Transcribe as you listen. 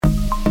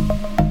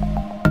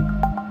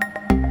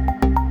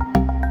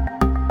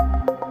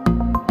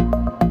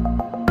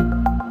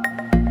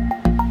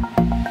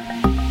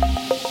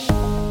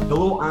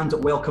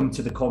welcome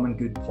to the Common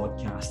Good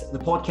podcast, the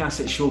podcast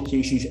that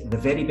showcases the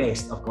very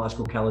best of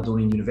Glasgow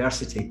Caledonian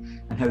University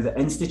and how the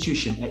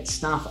institution, its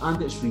staff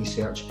and its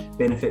research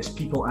benefits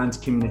people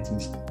and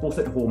communities, both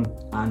at home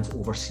and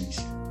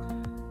overseas.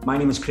 My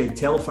name is Craig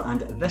Telfer, and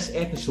this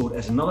episode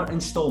is another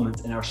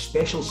instalment in our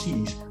special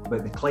series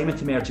about the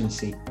climate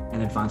emergency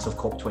in advance of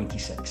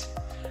COP26.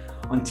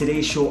 On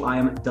today's show, I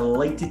am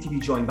delighted to be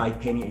joined by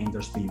Penny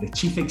Endersby, the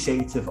Chief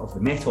Executive of the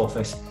Met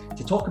Office,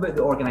 to talk about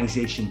the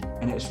organisation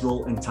and its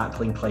role in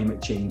tackling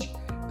climate change.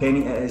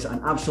 Penny, it is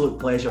an absolute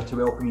pleasure to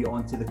welcome you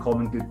onto the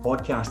Common Good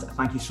podcast.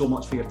 Thank you so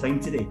much for your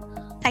time today.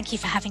 Thank you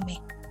for having me.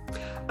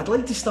 I'd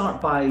like to start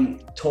by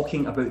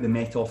talking about the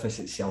Met Office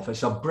itself.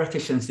 It's a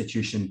British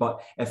institution,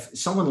 but if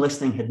someone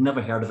listening had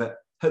never heard of it,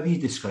 how would you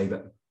describe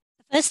it?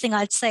 First thing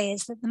I'd say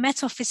is that the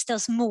Met Office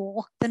does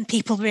more than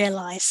people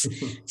realise.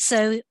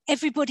 So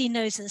everybody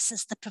knows us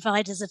as the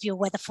providers of your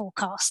weather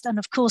forecast. And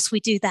of course, we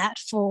do that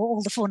for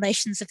all the 4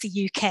 nations of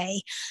the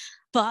UK.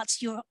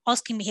 But you're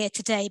asking me here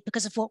today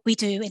because of what we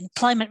do in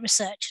climate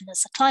research and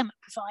as a climate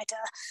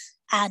provider.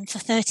 And for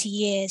 30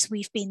 years,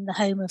 we've been the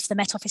home of the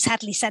Met Office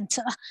Hadley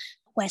Centre,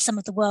 where some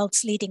of the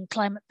world's leading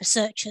climate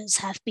researchers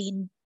have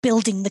been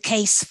building the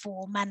case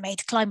for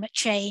man-made climate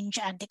change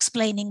and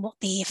explaining what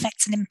the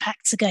effects and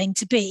impacts are going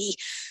to be.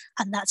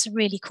 And that's a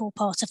really core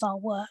part of our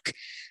work.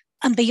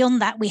 And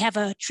beyond that, we have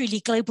a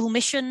truly global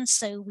mission.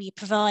 So we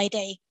provide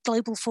a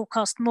global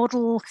forecast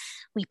model.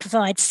 We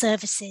provide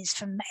services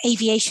from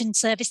Aviation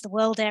Service, the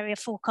World Area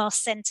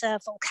Forecast Centre,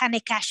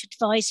 Volcanic Ash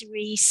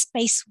Advisory,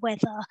 space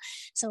weather.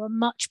 So a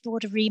much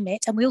broader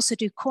remit. And we also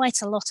do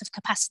quite a lot of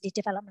capacity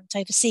development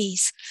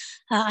overseas.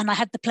 And I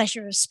had the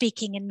pleasure of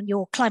speaking in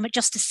your Climate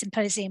Justice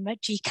Symposium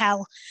at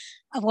GCAL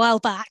a while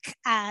back.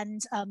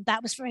 And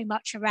that was very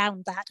much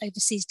around that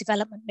overseas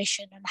development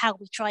mission and how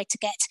we try to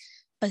get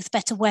both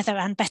better weather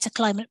and better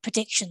climate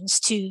predictions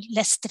to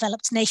less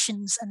developed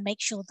nations and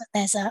make sure that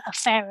there's a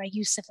fairer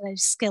use of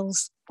those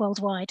skills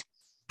worldwide.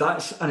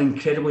 That's an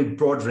incredibly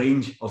broad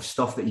range of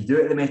stuff that you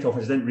do at the Met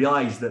Office. I didn't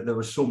realise that there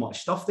was so much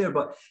stuff there.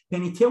 But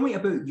Penny, tell me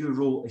about your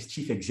role as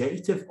Chief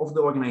Executive of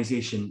the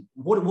organisation.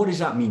 What does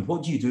that mean?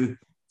 What do you do?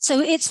 So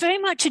it's very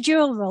much a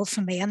dual role for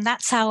me, and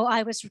that's how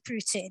I was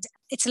recruited.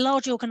 It's a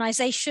large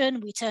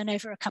organisation. We turn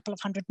over a couple of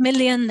 $100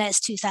 million. There's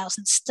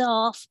 2,000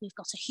 staff. We've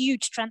got a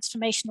huge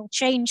transformational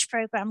change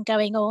programme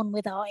going on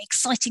with our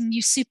exciting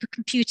new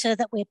supercomputer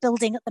that we're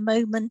building at the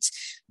moment.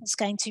 It's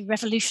going to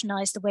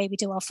revolutionise the way we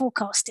do our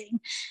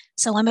forecasting.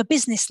 So I'm a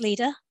business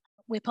leader.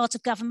 We're part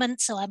of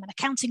government, so I'm an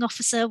accounting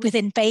officer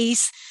within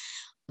BEIS.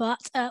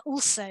 But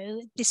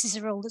also, this is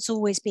a role that's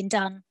always been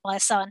done by a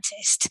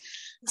scientist.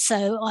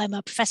 So I'm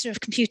a professor of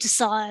computer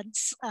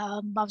science. I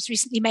was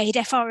recently made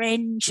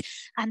FReng,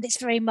 and it's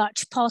very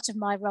much part of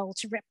my role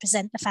to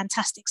represent the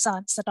fantastic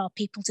science that our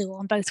people do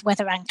on both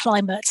weather and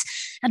climate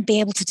and be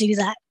able to do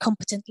that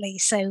competently.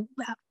 So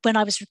when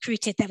I was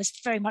recruited, there was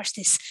very much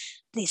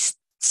this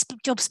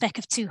job spec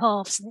of 2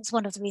 halves, and it's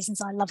one of the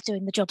reasons I love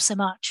doing the job so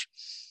much.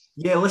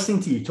 Yeah,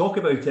 listening to you talk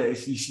about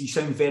it, you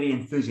sound very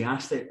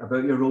enthusiastic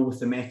about your role with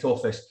the Met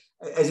Office.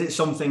 Is it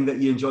something that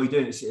you enjoy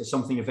doing? It's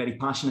something you're very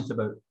passionate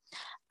about?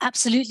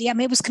 Absolutely. I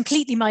mean, it was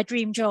completely my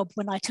dream job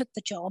when I took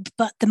the job,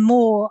 but the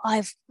more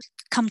I've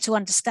come to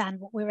understand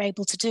what we're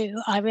able to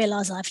do, I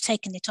realise I've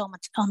taken it on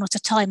at a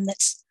time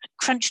that's a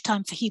crunch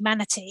time for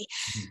humanity.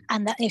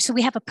 And that so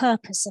we have a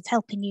purpose of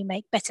helping you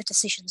make better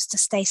decisions to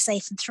stay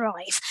safe and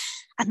thrive.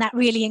 And that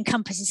really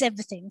encompasses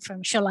everything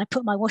from shall I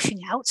put my washing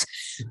out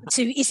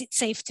to is it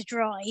safe to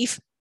drive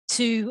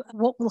to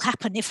what will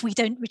happen if we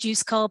don't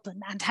reduce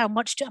carbon and how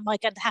much am I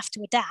going to have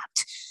to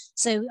adapt.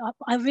 So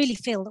I really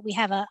feel that we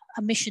have a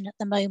mission at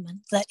the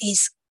moment that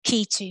is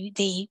key to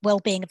the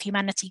well-being of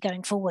humanity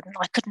going forward. And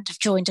I couldn't have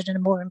joined it at a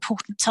more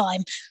important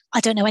time.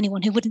 I don't know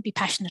anyone who wouldn't be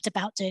passionate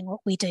about doing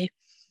what we do.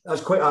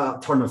 That's quite a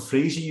turn of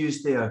phrase you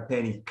used there,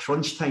 Penny,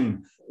 crunch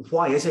time.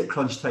 Why is it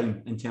crunch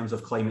time in terms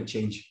of climate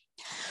change?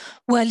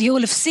 Well, you'll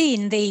have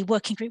seen the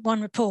Working Group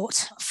 1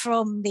 report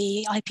from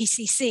the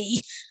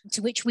IPCC,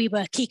 to which we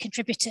were key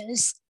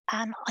contributors.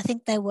 And I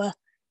think there were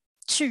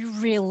 2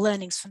 real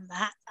learnings from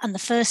that. And the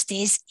first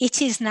is,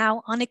 it is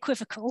now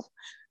unequivocal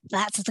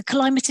that the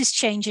climate is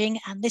changing,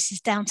 and this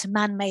is down to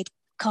man-made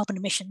carbon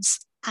emissions.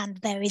 And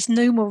there is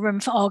no more room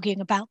for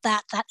arguing about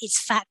that. That is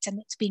fact, and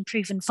it's been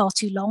proven far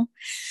too long.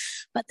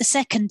 But the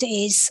second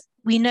is,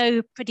 we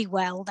know pretty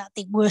well that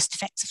the worst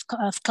effects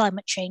of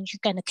climate change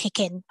are going to kick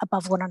in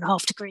above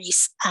 1.5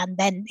 degrees, and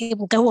then it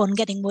will go on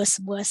getting worse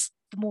and worse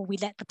the more we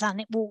let the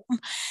planet warm.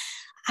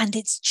 And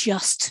it's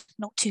just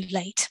not too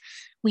late.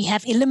 We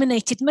have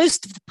eliminated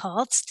most of the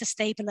paths to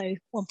stay below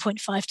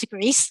 1.5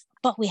 degrees,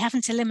 but we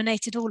haven't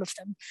eliminated all of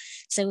them.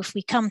 So if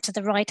we come to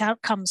the right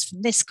outcomes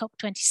from this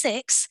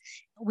COP26,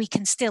 we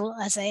can still,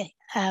 as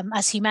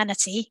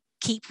humanity,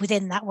 keep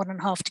within that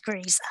 1.5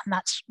 degrees. And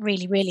that's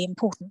really, really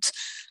important.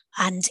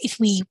 And if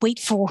we wait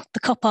for the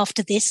COP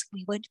after this,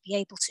 we won't be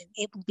able to.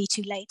 It will be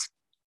too late.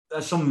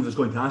 That's something I was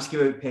going to ask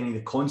you about, Penny,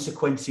 the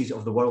consequences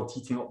of the world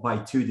heating up by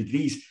 2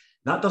 degrees.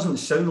 That doesn't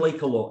sound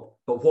like a lot,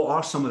 but what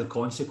are some of the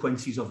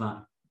consequences of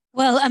that?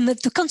 Well, and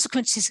the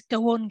consequences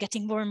go on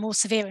getting more and more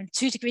severe, and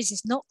 2 degrees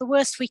is not the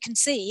worst we can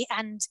see.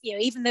 And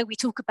even though we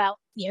talk about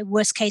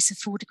worst case of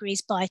 4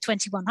 degrees by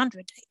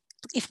 2100,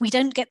 if we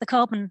don't get the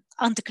carbon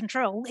under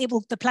control,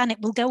 the planet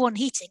will go on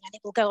heating, and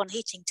it will go on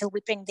heating till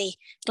we bring the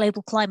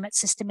global climate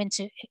system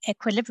into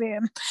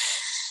equilibrium.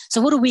 So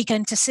what are we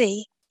going to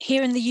see?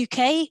 Here in the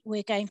UK,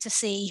 we're going to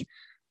see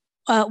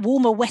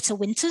warmer, wetter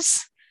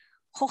winters,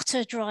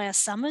 hotter, drier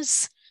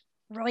summers,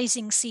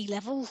 rising sea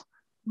level,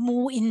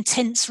 more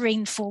intense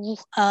rainfall,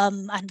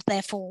 and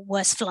therefore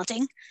worse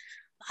flooding.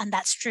 And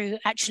that's true,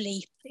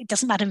 actually, it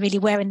doesn't matter really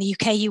where in the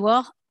UK you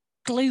are.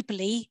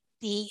 Globally,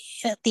 the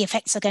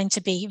effects are going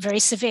to be very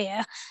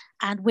severe,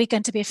 and we're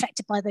going to be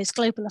affected by those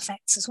global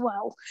effects as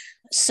well.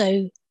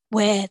 So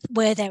where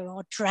there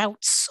are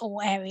droughts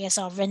or areas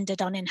are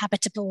rendered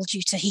uninhabitable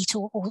due to heat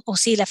or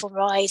sea level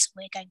rise,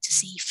 we're going to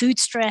see food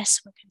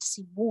stress, we're going to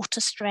see water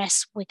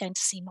stress, we're going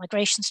to see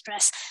migration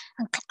stress,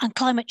 and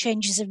climate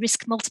change is a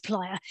risk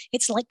multiplier.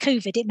 It's like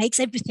COVID, it makes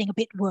everything a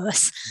bit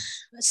worse.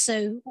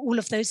 So all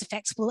of those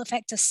effects will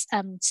affect us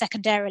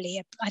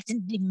secondarily. I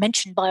didn't even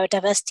mention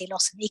biodiversity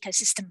loss and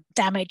ecosystem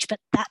damage,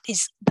 but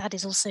that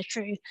is also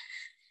true.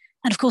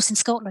 And of course, in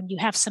Scotland, you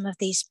have some of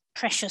these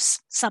precious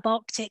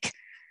subarctic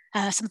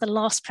some of the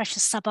last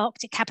precious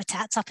subarctic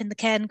habitats up in the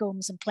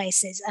Cairngorms and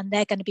places, and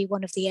they're going to be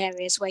one of the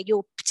areas where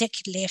you're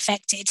particularly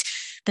affected,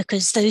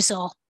 because those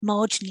are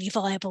marginally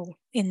viable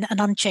in an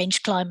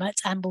unchanged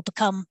climate and will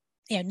become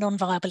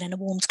non-viable in a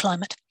warmed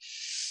climate.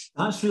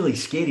 That's really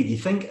scary. Do you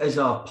think as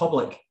a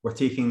public we're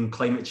taking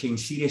climate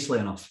change seriously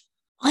enough?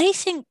 I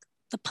think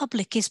the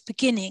public is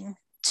beginning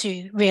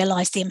to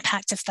realise the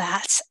impact of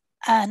that.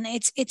 And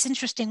it's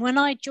interesting, when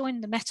I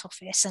joined the Met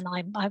Office, and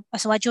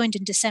I joined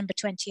in December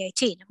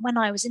 2018, and when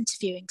I was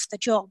interviewing for the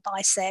job,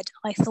 I said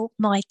I thought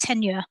my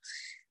tenure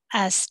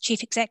as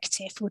chief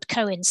executive would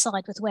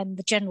coincide with when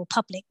the general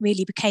public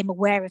really became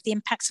aware of the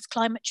impacts of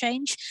climate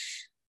change.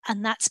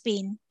 And that's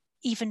been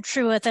even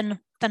truer than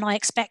I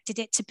expected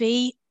it to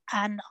be.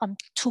 And I'm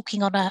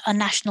talking on a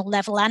national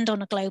level and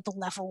on a global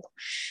level.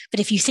 But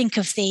if you think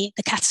of the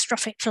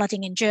catastrophic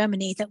flooding in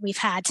Germany that we've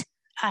had,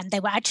 and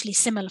there were actually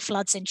similar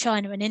floods in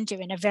China and India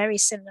in a very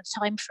similar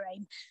time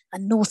frame.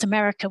 And North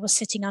America was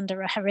sitting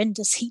under a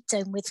horrendous heat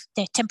dome with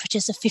their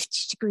temperatures of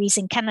 50 degrees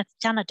in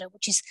Canada,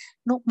 which is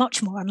not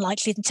much more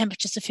unlikely than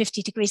temperatures of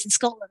 50 degrees in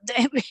Scotland.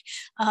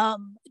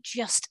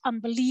 Just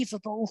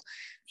unbelievable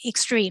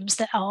extremes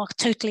that are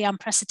totally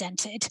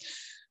unprecedented.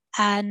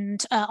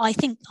 And I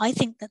think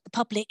that the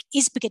public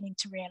is beginning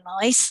to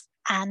realise,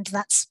 and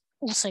that's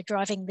also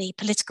driving the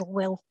political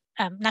will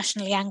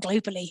nationally and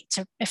globally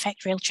to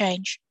effect real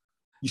change.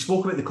 You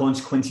spoke about the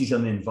consequences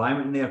on the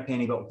environment there,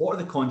 Penny, but what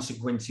are the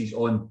consequences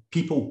on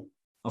people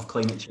of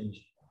climate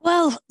change?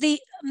 Well, the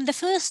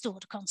first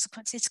order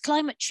consequences,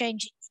 climate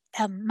change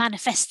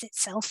manifests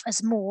itself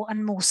as more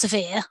and more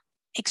severe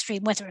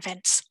extreme weather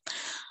events.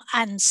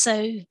 And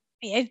so,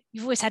 you've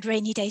always had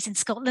rainy days in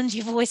Scotland,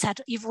 you've always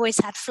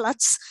had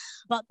floods,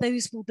 but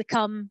those will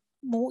become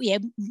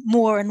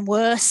more and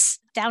worse.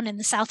 Down in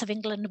the south of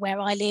England, where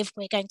I live,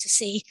 we're going to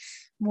see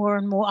more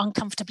and more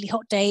uncomfortably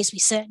hot days. We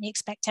certainly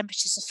expect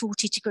temperatures of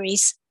 40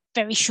 degrees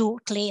very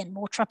shortly, and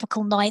more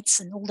tropical nights,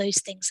 and all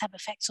those things have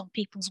effects on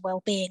people's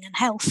well-being and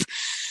health.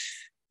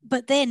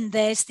 But then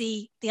there's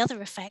the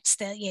other effects,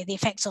 the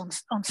effects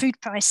on food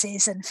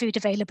prices and food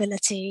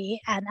availability,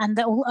 and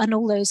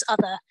all those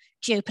other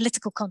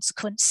geopolitical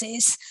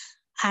consequences.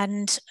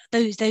 And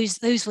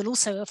those will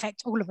also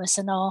affect all of us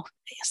and are,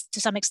 to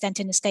some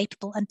extent,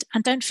 inescapable.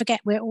 And don't forget,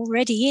 we're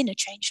already in a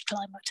changed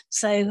climate.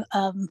 So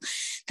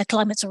the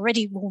climate's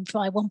already warmed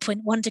by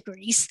 1.1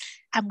 degrees,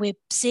 and we're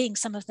seeing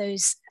some of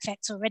those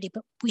effects already.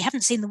 But we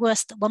haven't seen the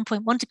worst that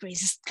 1.1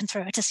 degrees can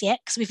throw at us yet,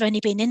 because we've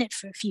only been in it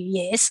for a few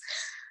years.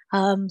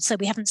 So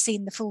we haven't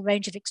seen the full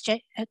range of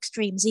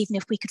extremes, even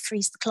if we could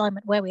freeze the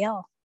climate where we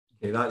are.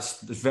 Okay, that's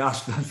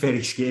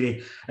very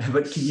scary.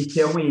 But can you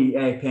tell me,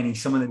 Penny,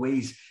 some of the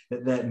ways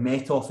that the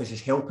Met Office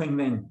is helping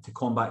then to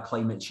combat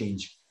climate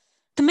change?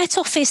 The Met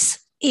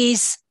Office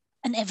is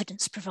an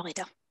evidence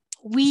provider.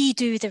 We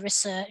do the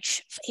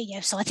research,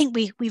 so I think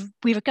we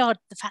regard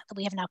the fact that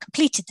we have now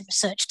completed the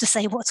research to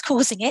say what's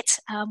causing it.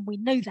 We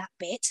know that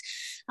bit.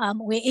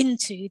 We're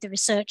into the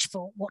research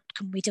for what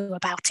can we do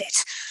about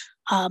it.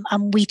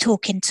 And we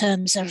talk in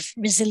terms of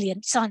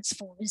resilient science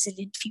for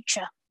resilient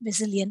future,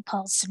 resilient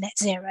paths to net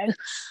zero.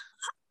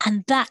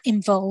 And that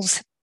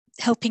involves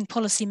helping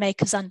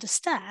policymakers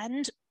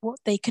understand what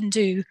they can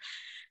do,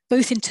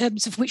 both in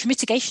terms of which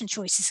mitigation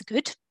choices are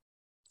good.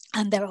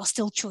 And there are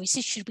still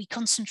choices. Should we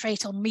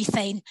concentrate on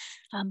methane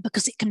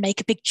because it can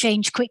make a big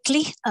change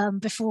quickly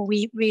before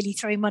we really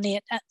throw money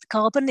at the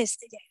carbon?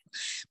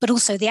 But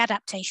also the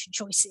adaptation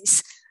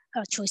choices.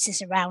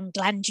 Choices around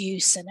land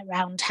use and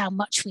around how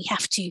much we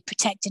have to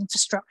protect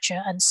infrastructure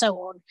and so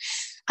on.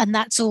 And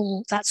that's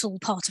all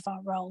part of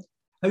our role.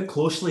 How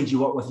closely do you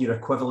work with your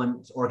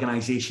equivalent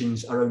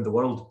organisations around the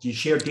world? Do you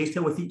share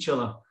data with each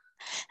other?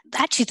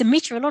 Actually, the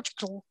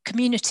meteorological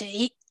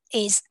community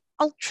is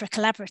ultra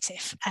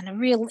collaborative and a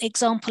real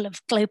example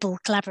of global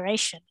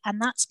collaboration.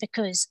 And that's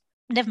because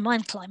never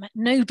mind climate,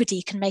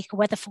 nobody can make a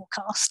weather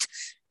forecast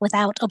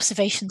without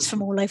observations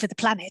from all over the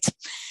planet.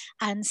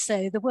 And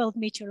so the World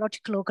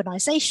Meteorological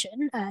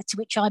Organization, to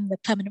which I'm the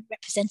permanent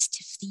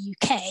representative for the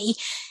UK,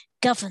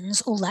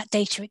 governs all that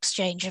data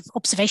exchange of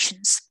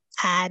observations.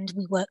 And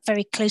we work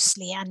very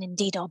closely and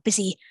indeed are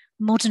busy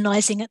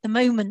modernising at the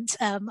moment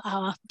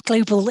our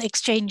global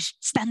exchange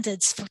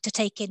standards to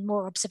take in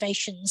more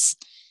observations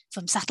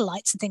from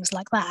satellites and things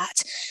like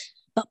that.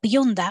 But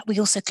beyond that, we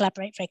also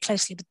collaborate very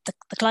closely with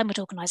the climate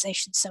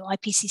organisation. So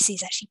IPCC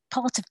is actually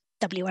part of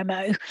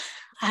WMO,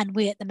 and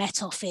we're at the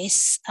Met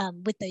Office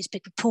with those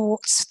big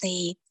reports,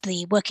 the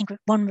Working Group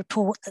 1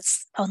 report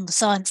that's on the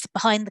science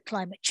behind the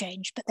climate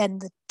change, but then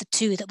the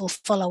two that will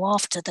follow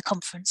after the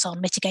conference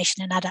on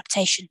mitigation and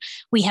adaptation.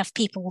 We have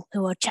people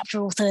who are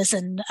chapter authors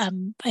and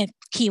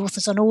key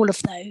authors on all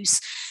of those.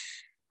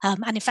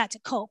 And in fact,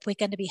 at COP, we're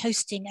going to be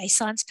hosting a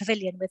science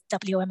pavilion with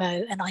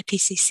WMO and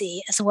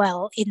IPCC as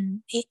well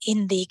in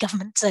the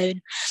government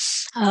zone.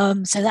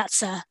 So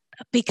that's a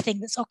big thing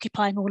that's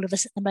occupying all of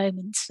us at the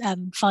moment,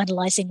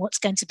 finalising what's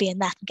going to be in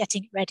that and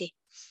getting it ready.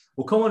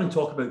 We'll come on and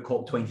talk about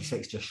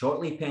COP26 just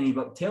shortly, Penny,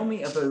 but tell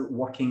me about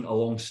working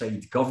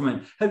alongside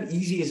government. How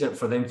easy is it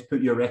for them to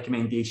put your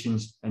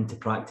recommendations into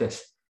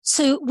practice?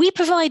 So we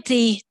provide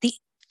the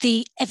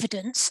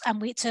evidence,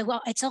 and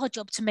it's our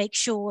job to make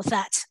sure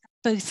that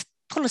both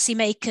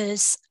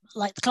policymakers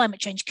like the Climate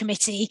Change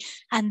Committee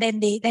and then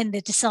the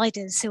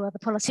deciders who are the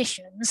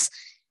politicians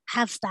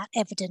have that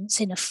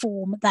evidence in a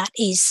form that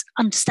is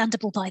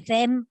understandable by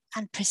them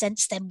and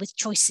presents them with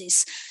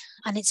choices.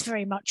 And it's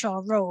very much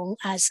our role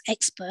as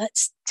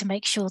experts to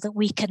make sure that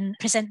we can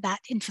present that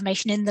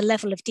information in the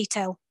level of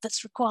detail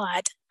that's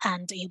required.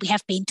 And we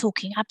have been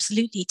talking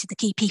absolutely to the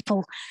key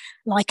people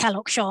like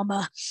Alok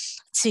Sharma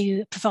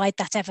to provide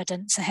that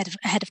evidence ahead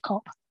of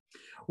COP.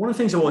 One of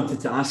the things I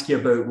wanted to ask you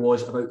about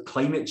was about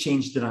climate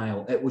change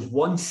denial. It was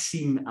once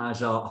seen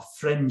as a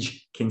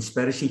fringe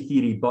conspiracy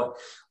theory, but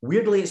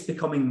weirdly it's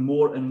becoming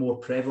more and more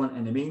prevalent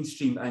in the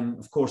mainstream. And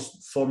of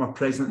course, former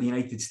President of the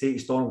United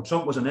States, Donald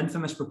Trump, was an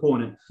infamous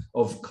proponent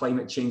of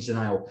climate change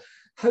denial.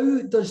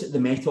 How does the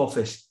Met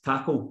Office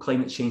tackle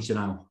climate change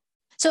denial?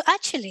 So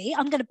actually,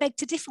 I'm going to beg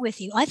to differ with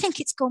you. I think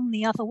it's gone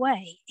the other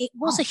way. It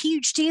was a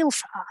huge deal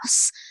for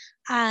us,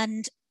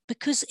 and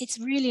because it's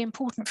really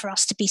important for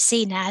us to be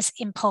seen as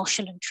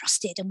impartial and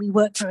trusted, and we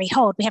work very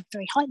hard. We have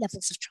very high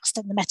levels of trust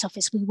in the Met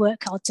Office. We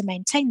work hard to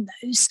maintain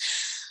those.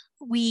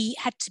 We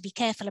had to be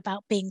careful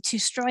about being too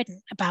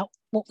strident about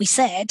what we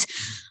said.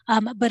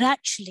 But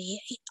actually,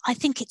 I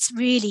think it's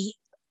really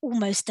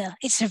almost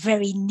it's a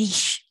very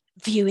niche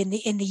view in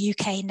the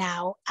UK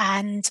now.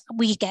 And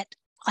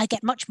I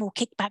get much more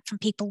kickback from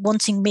people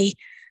wanting me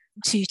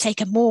to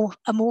take a more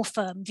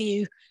firm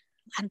view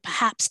and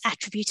perhaps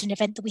attribute an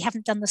event that we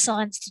haven't done the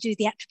science to do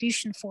the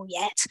attribution for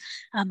yet,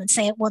 and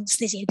say at once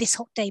this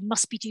hot day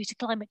must be due to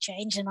climate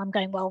change. And I'm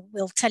going, well,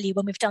 we'll tell you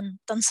when we've done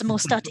some more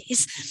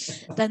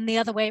studies than the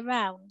other way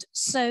around.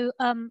 So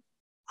and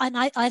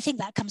I think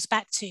that comes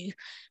back to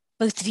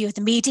both the view of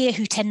the media,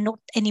 who tend not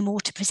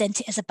anymore to present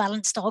it as a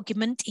balanced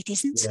argument. It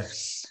isn't.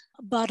 Yes.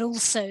 But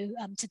also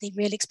to the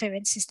real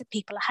experiences that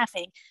people are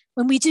having.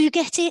 When we do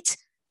get it,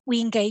 we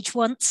engage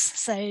once.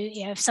 So,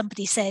 if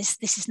somebody says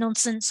this is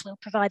nonsense, we'll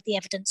provide the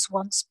evidence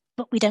once,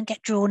 but we don't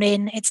get drawn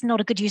in. It's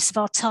not a good use of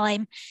our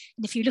time.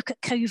 And if you look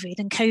at COVID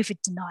and COVID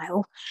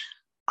denial,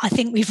 I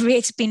think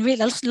it's been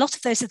really a lot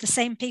of those are the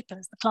same people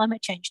as the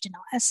climate change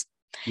deniers.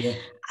 Yeah.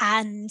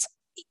 And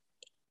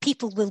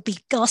people will be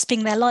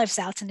gasping their lives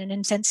out in an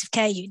intensive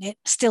care unit,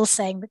 still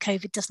saying that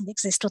COVID doesn't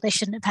exist or they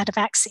shouldn't have had a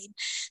vaccine.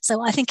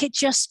 So I think it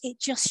just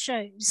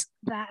shows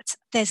that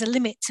there's a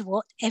limit to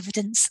what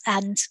evidence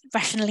and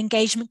rational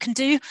engagement can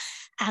do.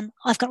 And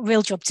I've got a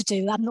real job to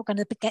do. I'm not going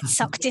to get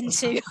sucked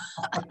into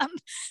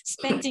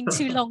spending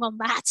too long on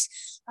that.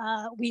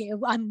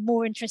 I'm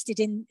more interested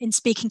in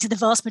speaking to the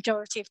vast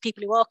majority of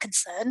people who are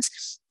concerned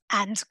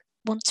and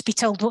want to be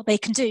told what they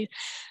can do.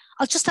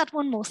 I'll just add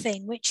one more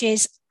thing, which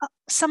is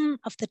some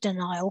of the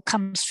denial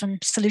comes from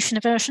solution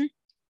aversion.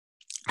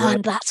 Right.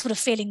 And that sort of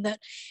feeling that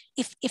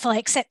if I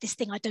accept this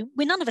thing,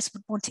 none of us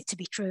would want it to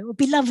be true. It would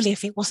be lovely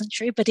if it wasn't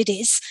true, but it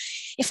is.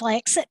 If I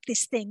accept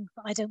this thing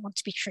that I don't want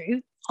to be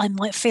true, I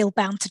might feel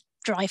bound to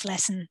drive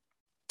less and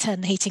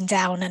turn the heating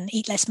down and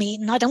eat less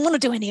meat. And I don't want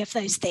to do any of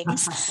those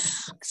things.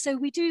 So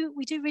we do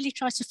really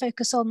try to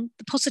focus on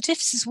the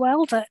positives as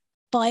well, that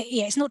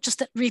it's not just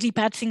that really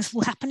bad things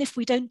will happen if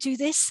we don't do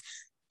this,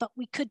 but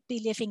we could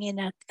be living in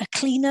a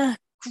cleaner,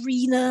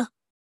 greener,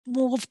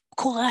 more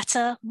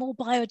quieter, more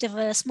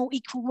biodiverse, more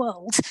equal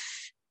world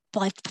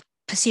by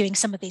pursuing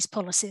some of these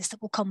policies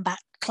that will combat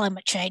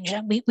climate change.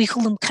 And we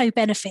call them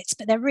co-benefits,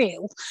 but they're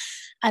real.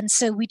 And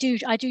so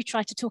I do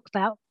try to talk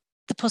about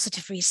the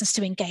positive reasons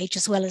to engage,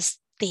 as well as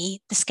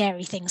the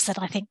scary things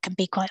that I think can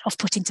be quite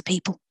off-putting to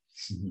people.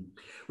 Mm-hmm.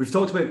 We've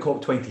talked about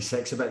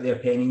COP26 about their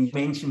Penny. You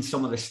mentioned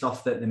some of the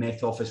stuff that the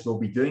Met Office will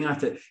be doing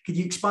at it. Could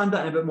you expand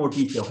that in a bit more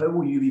detail? How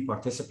will you be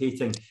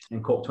participating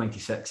in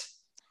COP26?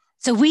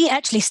 So we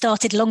actually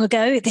started long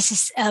ago. This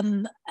is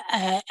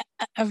a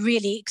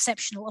really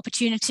exceptional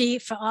opportunity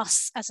for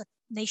us as a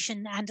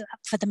nation and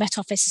for the Met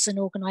Office as an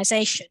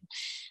organisation.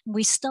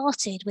 We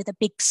started with a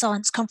big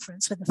science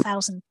conference with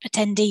 1,000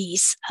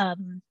 attendees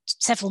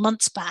several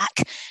months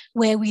back,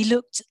 where we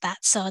looked at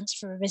that Science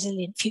for a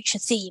Resilient Future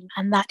theme,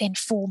 and that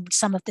informed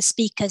some of the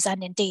speakers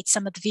and indeed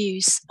some of the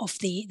views of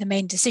the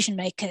main decision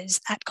makers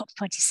at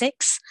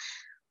COP26.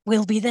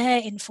 We'll be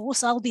there in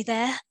force. I'll be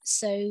there.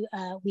 So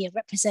we are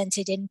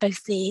represented in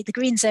both the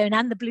green zone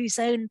and the blue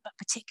zone, but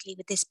particularly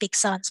with this big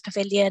science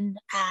pavilion.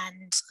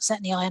 And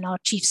certainly I and our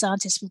chief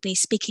scientist will be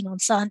speaking on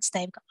Science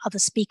Day. We've got other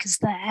speakers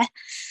there.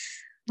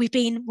 We've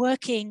been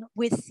working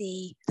with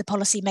the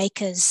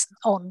policymakers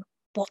on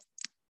what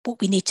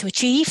we need to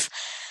achieve.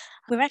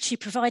 We're actually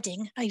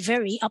providing a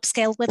very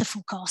upscale weather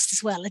forecast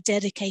as well, a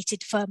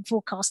dedicated firm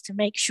forecast to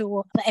make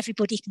sure that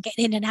everybody can get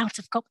in and out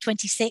of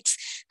COP26,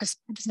 because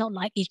it's not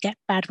like you'd get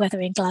bad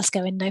weather in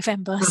Glasgow in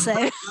November. So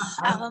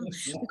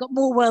we've got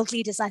more world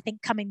leaders, I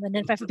think, coming than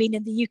have ever been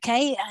in the UK.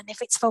 And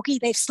if it's foggy,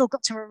 they've still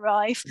got to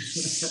arrive.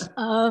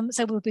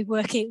 So we'll be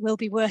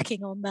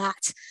working on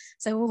that.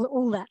 So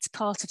all that's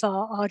part of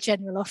our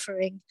general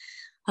offering.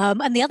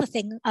 And the other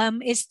thing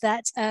is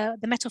that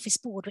the Met Office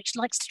board, which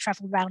likes to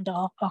travel around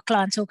our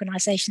client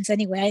organisations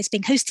anyway, is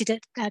being hosted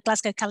at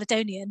Glasgow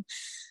Caledonian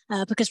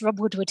because Rob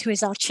Woodward, who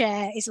is our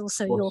chair, is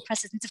also your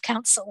president of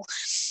council.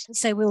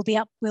 So we'll be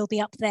up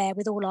there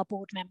with all our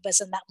board members,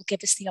 and that will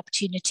give us the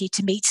opportunity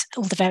to meet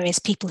all the various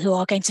people who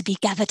are going to be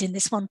gathered in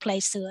this one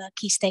place, who are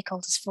key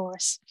stakeholders for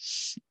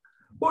us.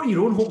 What are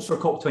your own hopes for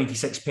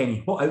COP26,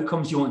 Penny? What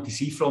outcomes do you want to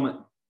see from it?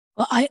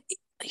 Well, I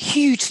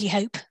hugely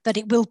hope that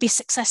it will be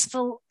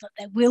successful, that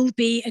there will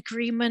be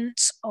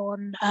agreement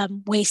on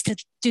ways to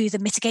do the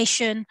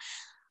mitigation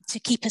to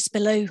keep us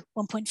below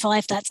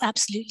 1.5. That's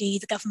absolutely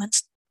the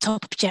government's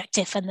top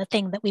objective and the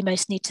thing that we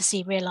most need to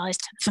see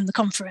realised from the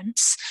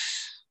conference.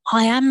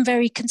 I am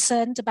very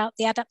concerned about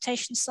the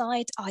adaptation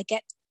side. I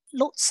get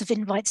lots of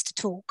invites to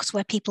talks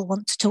where people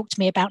want to talk to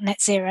me about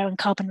net zero and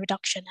carbon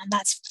reduction, and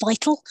that's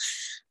vital.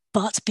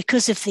 But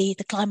because of the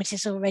climate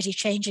is already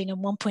changing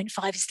and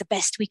 1.5 is the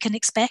best we can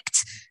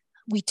expect,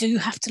 we do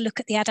have to look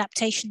at the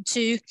adaptation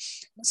too.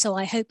 So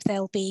I hope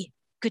there'll be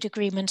good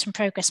agreement and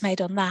progress made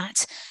on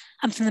that.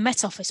 And from the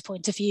Met Office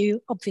point of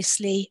view,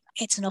 obviously,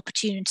 it's an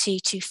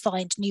opportunity to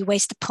find new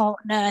ways to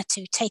partner,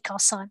 to take our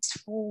science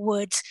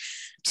forward,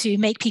 to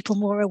make people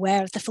more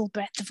aware of the full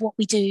breadth of what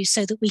we do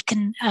so that we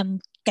can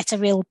get a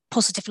real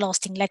positive,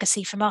 lasting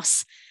legacy from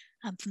us.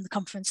 From the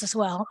conference as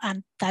well.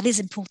 And that is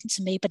important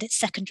to me, but it's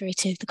secondary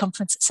to the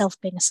conference itself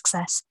being a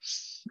success.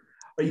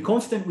 Are you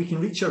confident we can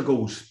reach our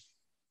goals?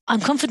 I'm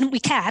confident we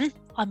can.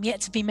 I'm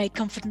yet to be made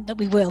confident that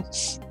we will.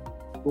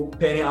 Well,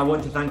 Penny, I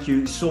want to thank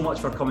you so much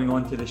for coming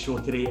on to the show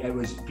today. It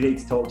was great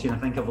to talk to you, and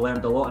I think I've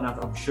learned a lot, and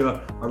I'm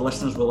sure our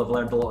listeners will have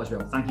learned a lot as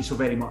well. Thank you so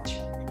very much.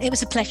 It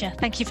was a pleasure.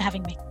 Thank you for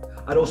having me.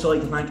 I'd also like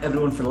to thank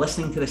everyone for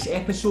listening to this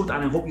episode,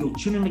 and I hope you'll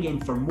tune in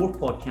again for more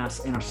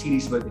podcasts in our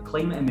series about the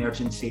climate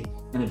emergency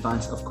in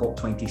advance of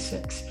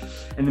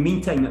COP26. In the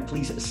meantime,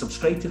 please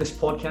subscribe to this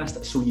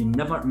podcast so you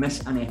never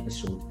miss an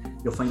episode.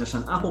 You'll find us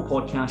on Apple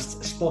Podcasts,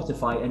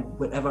 Spotify, and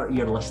wherever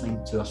you're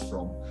listening to us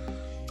from.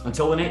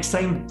 Until the next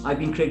time, I've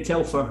been Craig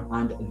Telfer,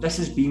 and this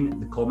has been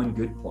the Common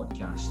Good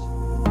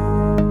Podcast.